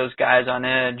keep those guys on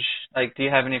edge? Like, do you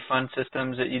have any fun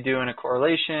systems that you do in a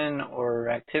correlation or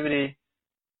activity?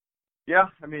 Yeah,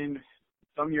 I mean,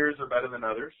 some years are better than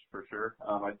others, for sure.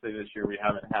 I'd say this year we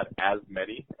haven't had as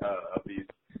many of these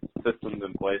systems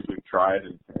in place. We've tried,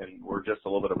 and we're just a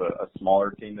little bit of a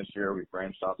smaller team this year. We've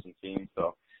branched off some teams,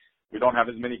 so we don't have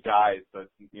as many guys, but,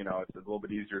 you know, it's a little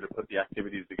bit easier to put the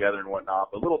activities together and whatnot.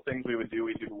 But little things we do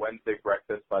Wednesday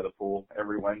breakfast by the pool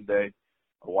every Wednesday.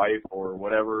 A wife or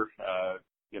whatever,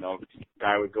 you know,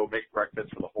 guy would go make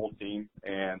breakfast for the whole team.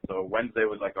 And so Wednesday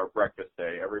was like our breakfast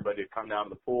day. Everybody would come down to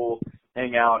the pool,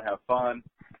 hang out, have fun.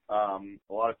 A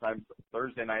lot of times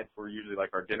Thursday nights were usually like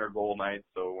our dinner goal nights.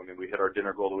 So when we hit our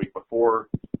dinner goal the week before,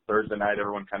 Thursday night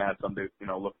everyone kind of had something to, you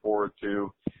know, look forward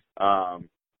to.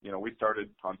 You know, we started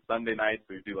on Sunday nights.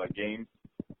 We would do like games.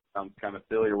 Sounds kind of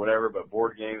silly or whatever, but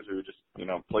board games. We would just, you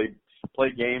know, play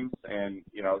games, and,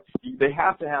 you know, they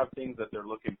have to have things that they're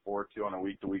looking forward to on a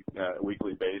weekly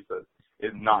basis.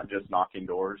 It's not just knocking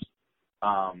doors.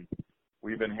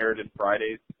 We've inherited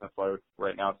Fridays. That's why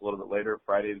right now it's a little bit later.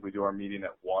 Fridays we do our meeting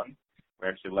at 1. We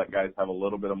actually let guys have a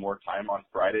little bit of more time on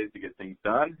Fridays to get things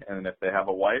done, and if they have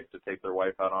a wife, to take their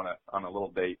wife out on a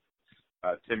little date.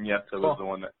 Tim Yesta was the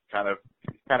one that kind of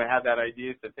had that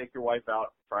idea to take your wife out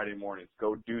Friday mornings.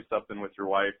 Go do something with your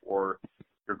wife or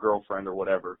your girlfriend or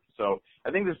whatever. So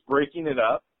I think just breaking it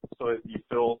up so that you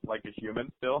feel like a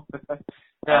human still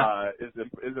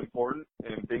is important,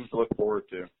 and things to look forward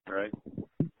to, right?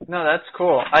 No, that's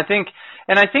cool. I think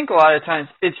a lot of times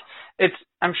it's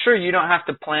I'm sure you don't have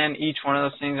to plan each one of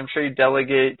those things. I'm sure you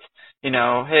delegate, you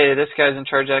know, hey, this guy's in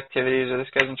charge of activities or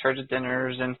this guy's in charge of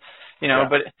dinners, and, you know,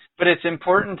 but it's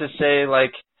important to say,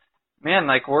 like, man,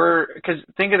 like because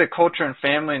think of the culture and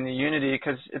family and the unity,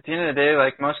 because at the end of the day,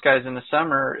 like most guys in the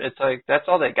summer, it's like that's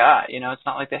all they got, it's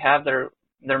not like they have their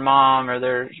mom or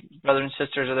their brothers and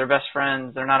sisters or their best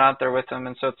friends. They're not out there with them.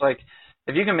 And so it's like,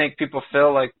 if you can make people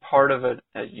feel like part of a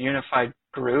unified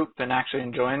group and actually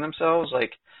enjoying themselves,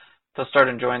 like they'll start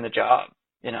enjoying the job,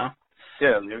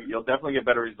 Yeah, you'll definitely get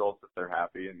better results if they're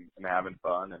happy and having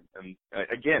fun. And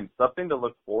again, something to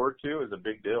look forward to is a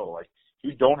big deal. Like,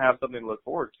 if you don't have something to look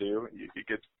forward to, you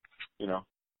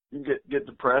get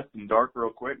depressed and dark real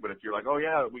quick. But if you're like, oh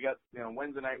yeah, we got,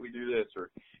 Wednesday night we do this,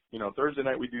 or, Thursday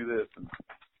night we do this, and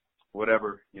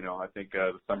whatever, I think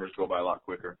the summers go by a lot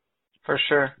quicker. For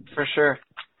sure.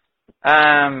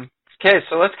 Okay,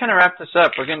 so let's kind of wrap this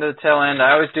up. We're getting to the tail end.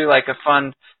 I always do like a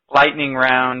fun lightning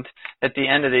round at the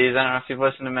end of these. I don't know if you've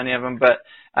listened to many of them, but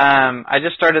I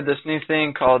just started this new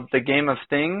thing called the Game of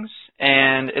Things,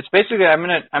 and it's basically I'm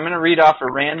gonna read off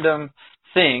a random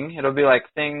thing. It'll be like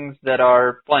things that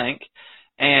are blank,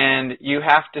 and you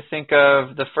have to think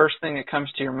of the first thing that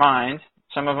comes to your mind.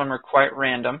 Some of them are quite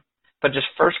random, but just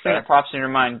first thing that pops in your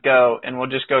mind, go, and we'll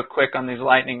just go quick on these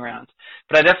lightning rounds.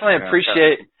 But I definitely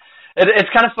appreciate it. It's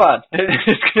kind of fun.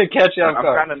 It's going to catch you off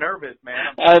guard. I'm kind of nervous,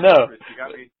 man. I know. Nervous.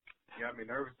 You got me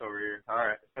nervous over here. All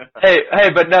right. hey,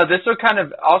 but no, this will kind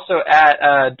of also at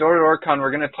Door to Door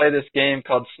we're going to play this game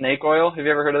called Snake Oil. Have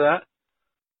you ever heard of that?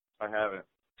 I haven't.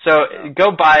 So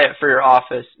go buy it for your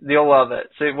office. You'll love it.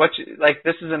 So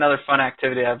this is another fun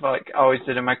activity I've always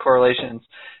did in my correlations.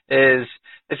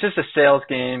 It's just a sales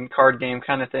game, card game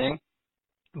kind of thing.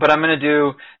 But I'm going to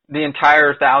do the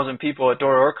entire 1,000 people at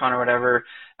Door or whatever.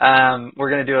 We're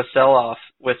going to do a sell-off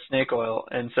with snake oil,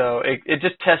 and so it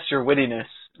just tests your wittiness,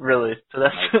 really. So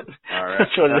that's all right.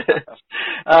 That's what it is.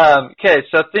 Okay,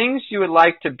 so things you would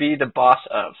like to be the boss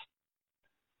of.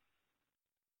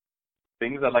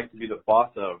 Things I'd like to be the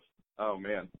boss of. Oh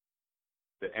man,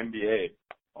 the NBA.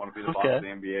 I want to be the boss of the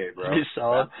NBA, bro. You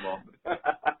solid.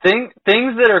 Things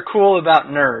that are cool about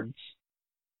nerds.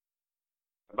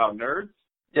 About nerds?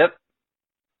 Yep.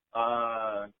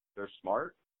 They're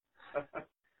smart.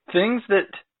 Things that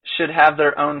should have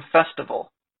their own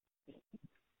festival.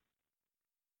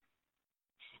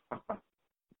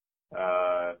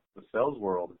 The sales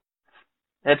world.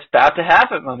 It's about to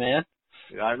happen, my man.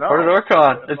 Yeah, I know.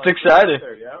 Orcon. It's exciting.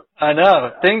 Yep. I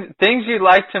know. Yeah. Things you'd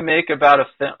like to make about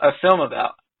a film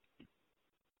about.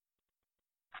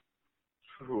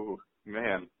 Ooh,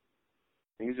 man.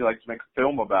 Things you like to make a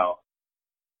film about.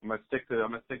 I'm gonna stick to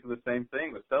the same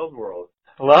thing, the sales world.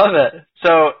 Love it.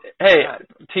 So, hey,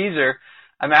 teaser.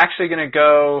 I'm actually gonna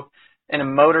go in a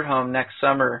motorhome next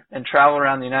summer and travel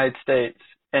around the United States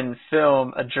and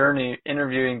film a journey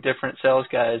interviewing different sales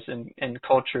guys and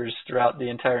cultures throughout the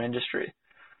entire industry.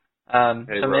 Hey,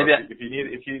 so bro, maybe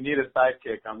if you need a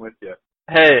sidekick, I'm with you.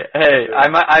 Hey,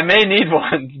 I may need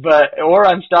one, or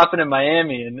I'm stopping in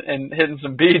Miami and hitting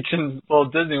some beach and little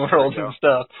Disney World and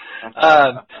stuff.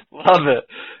 Love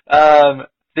it.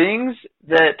 Things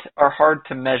that are hard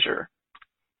to measure.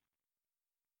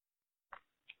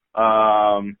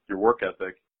 Your work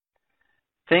ethic.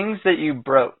 Things that you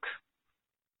broke.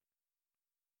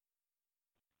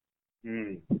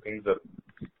 Things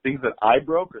that I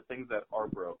broke or things that are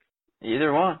broke.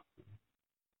 Either one.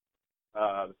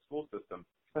 The school system.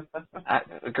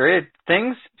 Agreed.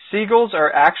 Things seagulls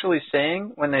are actually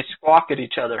saying when they squawk at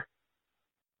each other.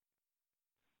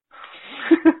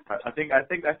 I think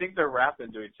they're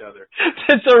rapping to each other.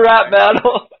 It's a rap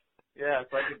battle. Yeah,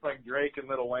 it's like Drake and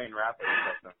Lil Wayne rapping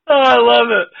or something. Oh, I love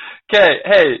it. Okay,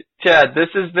 hey, Chad, this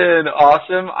has been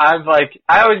awesome.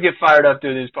 I always get fired up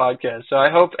doing these podcasts, so I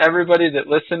hope everybody that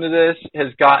listened to this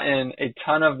has gotten a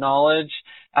ton of knowledge.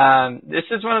 This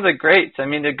is one of the greats. I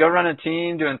mean, to go run a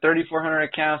team doing 3,400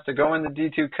 accounts, to go in the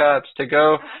D2 Cups, to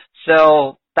go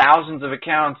sell thousands of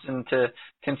accounts, and to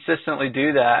consistently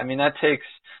do that. I mean, that takes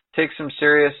some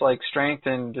serious strength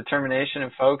and determination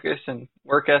and focus and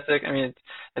work ethic. I mean,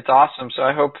 it's awesome. So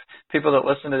I hope people that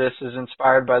listen to this is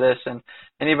inspired by this, and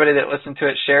anybody that listened to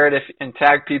it, share it and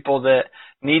tag people that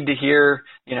need to hear,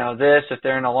 this, if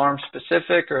they're in alarm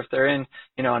specific or if they're in,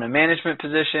 in a management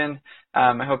position.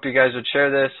 I hope you guys would share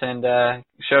this and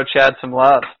show Chad some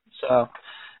love. So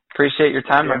appreciate your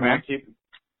time, my man.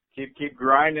 Keep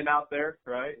grinding out there,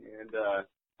 right? And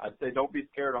I'd say don't be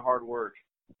scared of hard work.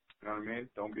 You know what I mean?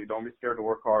 Don't be scared to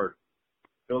work hard.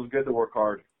 Feels good to work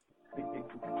hard.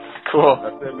 Cool.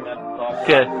 That's it, man.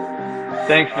 Good.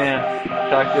 Thanks, man.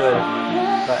 Talk to you later.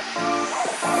 Bye.